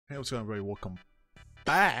Hey, what's going on, everybody? Welcome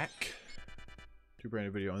back to a brand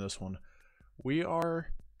new video on this one. We are,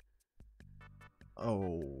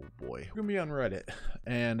 oh boy, we're gonna be on Reddit,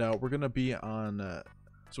 and we're gonna be on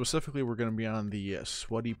specifically we're gonna be on the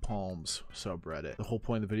SweatyPalms subreddit. The whole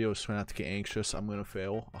point of the video is try not to get anxious. I'm gonna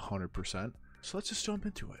fail 100%, so let's just jump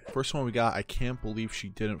into it. First one we got, I can't believe she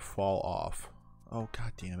didn't fall off. Oh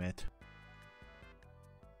god damn it.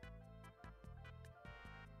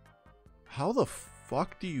 How the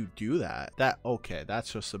fuck do you do that? Okay,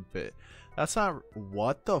 that's just a bit. That's not,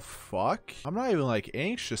 what the fuck? I'm not even like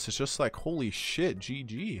anxious. It's just like, holy shit,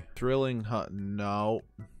 GG. Thrilling, huh? No.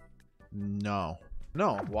 No.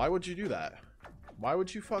 No, why would you do that? Why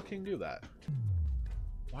would you fucking do that?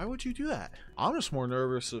 Why would you do that? I'm just more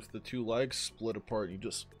nervous if the two legs split apart and you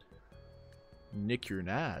just nick your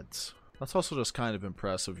nads. That's also just kind of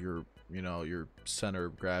impressive, your, you know, your center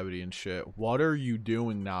of gravity and shit. What are you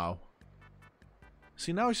doing now?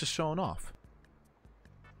 See, now he's just showing off.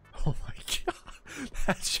 Oh my god.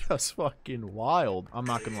 That's just fucking wild. I'm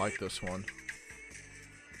not gonna like this one.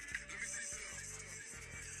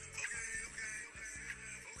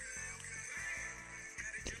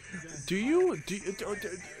 Do you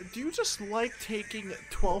just like taking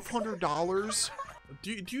 $1,200?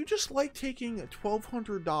 Do you just like taking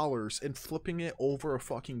 $1,200 and flipping it over a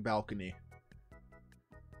fucking balcony?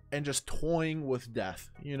 And just toying with death,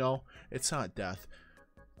 you know? It's not death.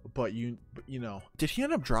 But you know. Did he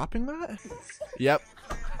end up dropping that? Yep.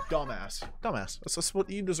 Dumbass. Dumbass. That's what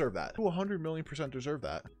you deserve that. You 100,000,000% deserve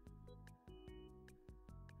that.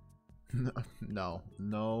 No.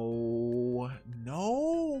 No.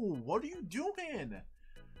 No. What are you doing?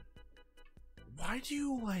 Why do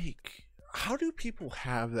you like... How do people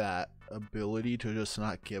have that ability to just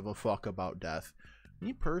not give a fuck about death?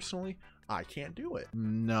 Me personally, I can't do it.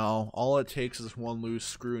 No, all it takes is one loose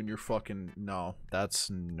screw and you're fucking, no, that's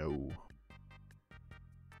no.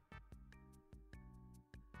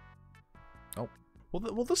 Oh,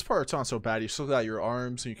 well this part's not so bad. You still got your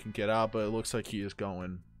arms and you can get out, but it looks like he is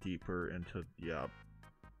going deeper into, yeah.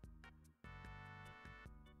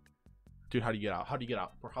 Dude, how do you get out? How do you get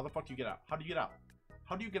out? Or how the fuck do you get out? How do you get out?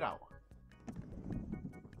 How do you get out?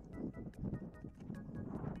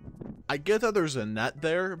 I get that there's a net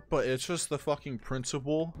there, but it's just the fucking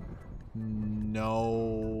principle.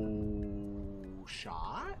 No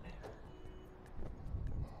shot?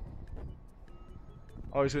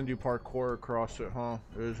 Oh, he's gonna do parkour across it, huh?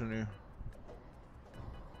 Isn't he?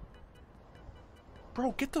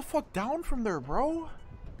 Bro, get the fuck down from there, bro.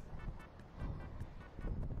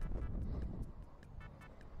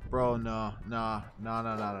 Bro, no, no, no,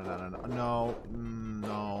 no, no, no, no, no, no,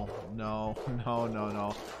 no, no, no, no,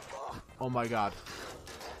 no. Oh my god.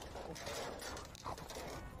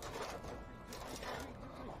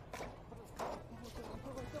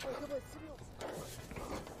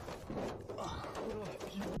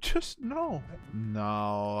 Just no.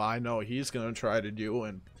 No, I know what he's gonna try to do,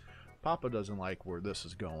 and Papa doesn't like where this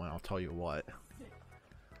is going, I'll tell you what.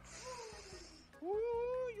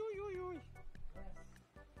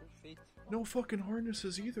 No fucking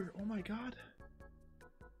harnesses either. Oh my god.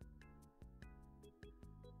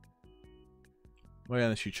 Oh yeah,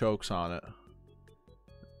 and then she chokes on it.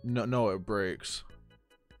 No, it breaks.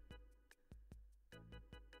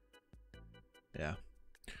 Yeah.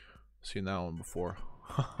 Seen that one before.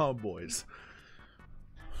 Oh, boys.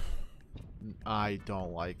 I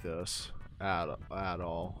don't like this at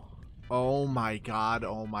all. Oh my god,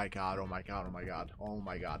 oh my god, oh my god, oh my god, oh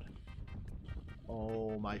my god.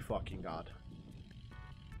 Oh my fucking god.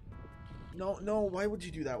 No, no, why would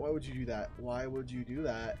you do that? Why would you do that? Why would you do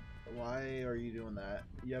that? Why are you doing that?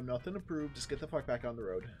 You have nothing to prove. Just get the fuck back on the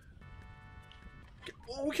road. Get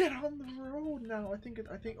on the road now. I think,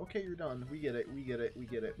 okay, you're done. We get it. We get it. We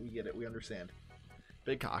get it. We get it. We understand.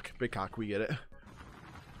 Big cock. Big cock. We get it.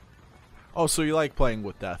 Oh, so you like playing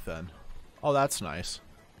with death then? Oh, that's nice.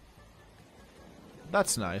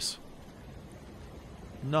 That's nice.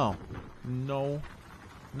 No. No.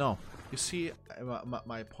 No. You see,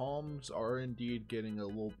 my palms are indeed getting a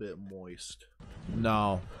little bit moist.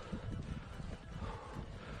 No.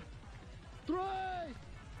 3,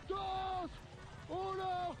 2, 1,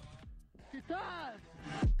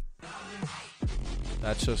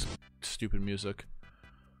 That's just stupid music.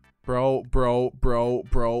 Bro.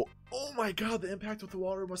 Oh my god, the impact with the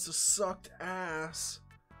water must have sucked ass.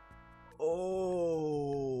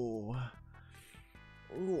 Oh.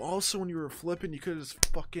 Ooh, also when you were flipping, you could have just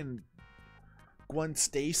fucking Gwen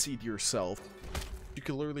Stacy'd yourself. You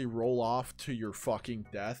could literally roll off to your fucking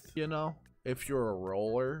death, you know? If you're a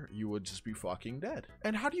roller, you would just be fucking dead.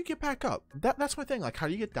 And how do you get back up? That's my thing. Like, how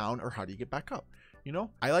do you get down or how do you get back up? You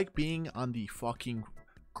know, I like being on the fucking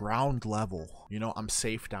ground level. You know, I'm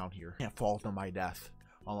safe down here. Can't fall to my death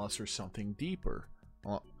unless there's something deeper.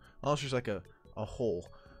 Unless there's like a hole.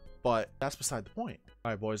 But that's beside the point.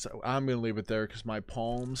 All right, boys, I'm going to leave it there because my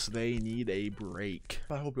palms, they need a break.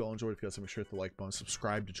 I hope you all enjoyed. If you guys, make sure to hit the like button,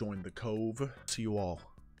 subscribe to join the Cove. See you all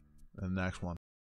in the next one.